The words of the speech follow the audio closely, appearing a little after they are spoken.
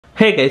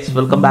Hey guys,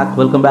 welcome back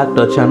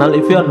to our channel.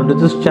 If you are new to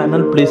this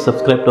channel, please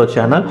subscribe to our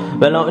channel.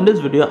 Well, now in this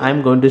video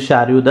I'm going to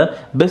share you the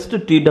best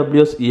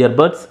TWS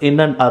earbuds in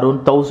and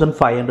around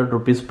 1500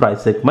 rupees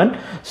price segment.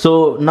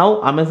 So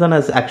now Amazon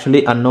has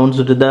actually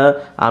announced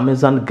the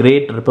Amazon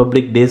Great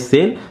Republic Day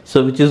sale,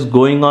 so which is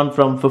going on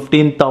from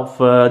 15th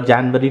of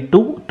January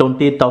to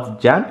 20th of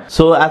Jan.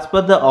 So as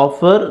per the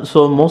offer,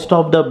 so most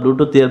of the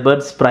Bluetooth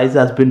earbuds price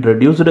has been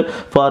reduced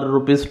for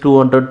rupees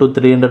 200 to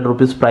 300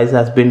 rupees price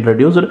has been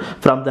reduced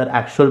from their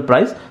actual price.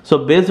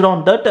 So based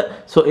on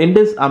that, so in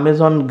this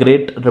Amazon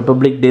Great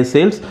Republic Day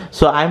sales,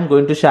 so I'm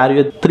going to share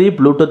you 3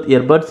 Bluetooth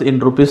earbuds in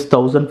rupees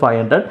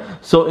 1500.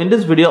 So in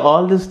this video,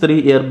 all these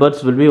 3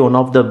 earbuds will be one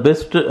of the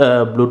best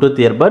Bluetooth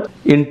earbuds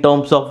in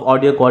terms of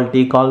audio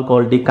quality, call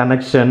quality,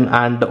 connection,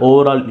 and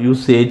overall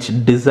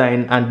usage,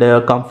 design, and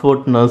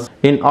comfortness.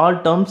 In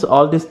all terms,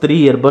 all these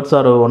 3 earbuds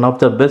are one of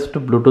the best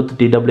Bluetooth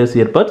TWS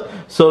earbuds.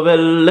 So well,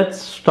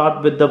 let's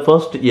start with the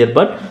first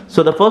earbud.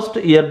 So the first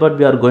earbud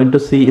we are going to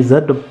see is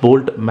the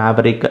Bolt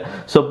Maverick.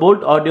 So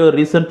Bolt Audio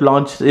recent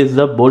launch is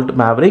the Bolt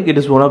Maverick. It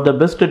is one of the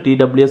best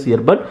TWS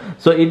earbud.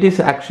 So it is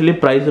actually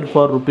priced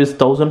for rupees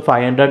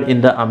 1500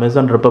 in the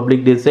Amazon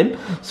Republic Day sale.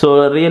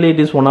 So really it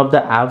is one of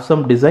the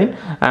awesome design,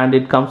 and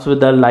it comes with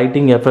the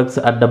lighting effects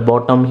at the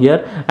bottom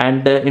here,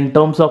 and in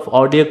terms of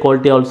audio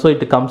quality also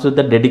it comes with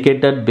the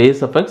dedicated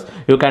bass effects.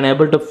 You can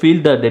able to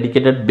feel the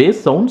dedicated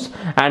bass sounds,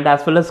 and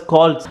as well as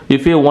calls.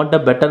 If you want a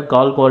better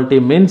call quality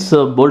means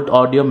Bolt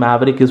Audio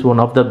Maverick is one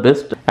of the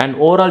best, and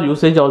overall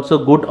usage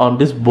also good on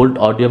this Bolt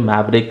Audio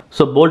Maverick.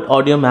 So Bolt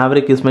Audio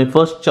Maverick is my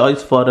first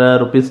choice for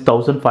rupees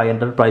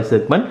 1500 price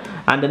segment.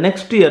 And the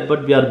next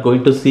earbud we are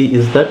going to see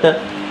is that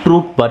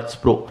TWS Buds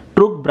Pro.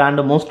 TWS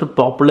brand most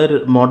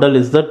popular model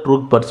is the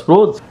TWS Buds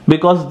Pro,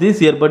 because this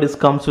earbud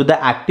comes with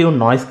the active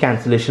noise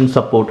cancellation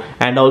support,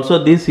 and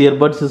also these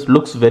earbuds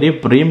looks very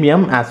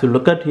premium as you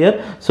look at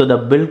here. So the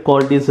build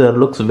quality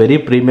looks very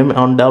premium,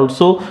 and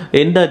also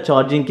in the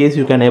charging case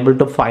you can able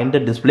to find the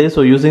display.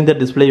 So using the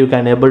display you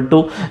can able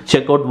to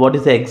check out what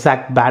is the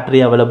exact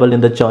battery available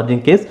in the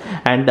charging case.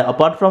 And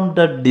apart from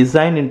the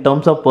design, in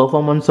terms of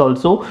performance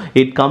also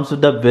it comes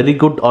with a very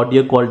good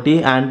audio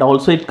quality, and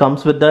also it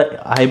comes with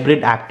the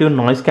hybrid active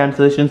noise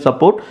cancellation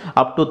support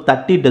up to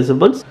 30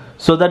 decibels,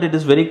 so that it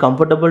is very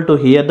comfortable to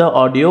hear the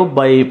audio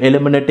by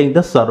eliminating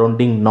the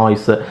surrounding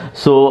noise.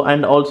 So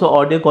and also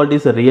audio quality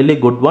is a really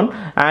good one,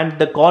 and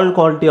the call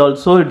quality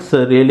also it's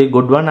a really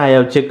good one. I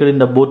have checked in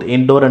the both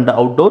indoor and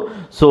outdoor.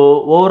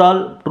 So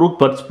overall TWS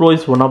Buds Pro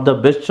is one of the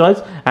best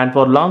choice, and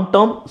for long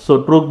term,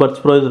 so TWS Buds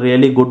Pro is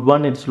really good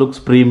one. It looks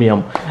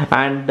premium.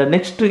 And the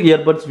next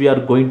earbuds we are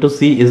going to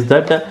see is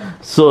that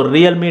so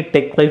Realme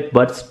TechNtech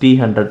Buds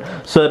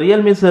T100. So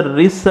Realme's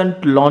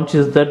recent launch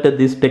is that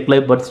this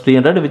TechNtech Buds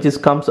T100, which is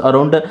comes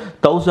around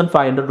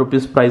 1500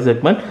 rupees price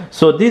segment.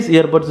 So these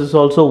earbuds is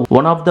also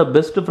one of the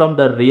best from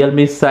the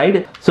Realme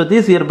side. So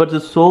these earbuds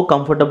is so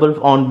comfortable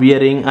on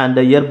wearing, and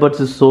the earbuds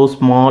is so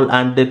small,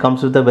 and it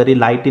comes with a very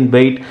light in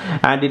weight,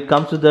 and it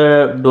comes with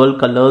the dual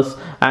colors,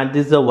 and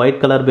this is a white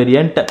color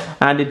variant,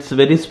 and it's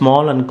very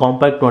small and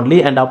compact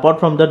only. And apart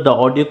from that, the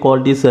audio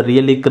quality is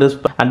really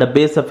crisp, and the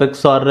bass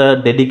effects are a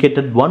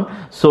dedicated one.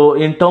 So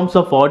in terms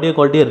of audio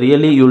quality,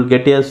 really you'll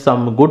get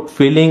some good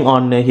feeling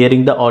on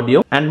hearing the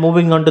audio. And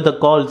moving on to the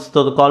calls,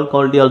 so the call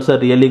quality also a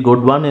really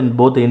good one in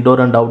both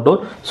indoor and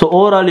outdoor. So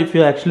overall, if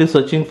you're actually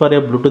searching for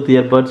a Bluetooth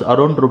earbuds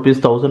around rupees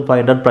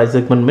 1500 price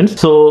segment means,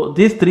 so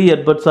these 3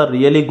 earbuds are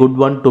really good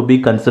one to be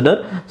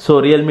considered. So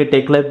Realme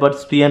TechNtech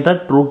Buds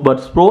T100, TWS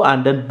Buds Pro,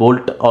 and then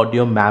Bolt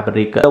Audio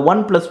Maverick. The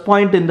one plus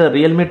point in the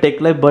Realme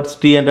TechNtech Buds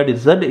T100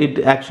 is that it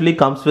actually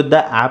comes with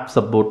the app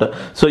support.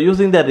 So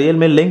using the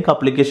Realme Link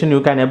application,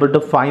 you can able to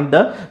find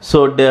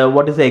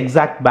what is the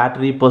exact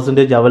battery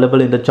percentage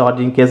available in the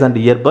charging case and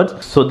the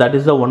earbuds. So that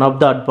is the one of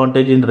the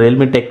advantage in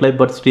Realme TechNtech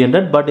Buds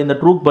T100. But in the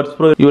TWS Buds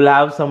Pro, you will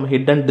have some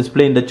hidden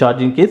display in the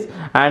charging case.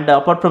 And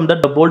apart from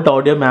that, the Bolt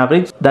Audio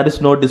Mavericks, there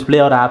is no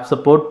display or app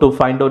support to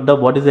find out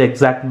what is the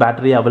exact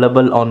battery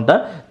available on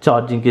the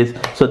charging case.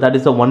 So that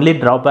is the only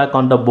drawback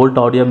on the Bolt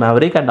Audio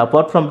Maverick. And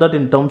apart from that,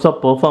 in terms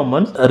of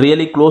performance,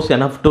 really close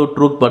enough to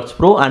TWS Buds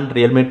Pro and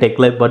Realme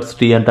TechNtech Buds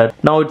T100.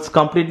 Now it's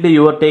completely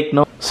your take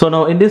now. So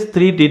now in these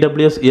 3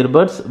 TWS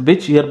earbuds,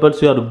 which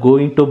earbuds you are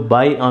going to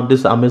buy on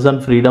this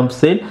Amazon Freedom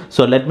sale?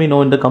 So let me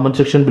know in the comment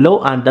section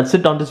below. And that's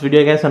it on this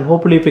video guys, and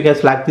hopefully if you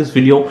guys like this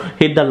video,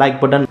 hit the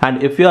like button,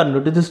 and if you are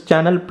new to this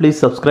channel, please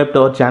subscribe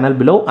to our channel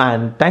below.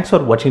 And thanks for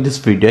watching this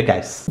video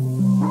guys.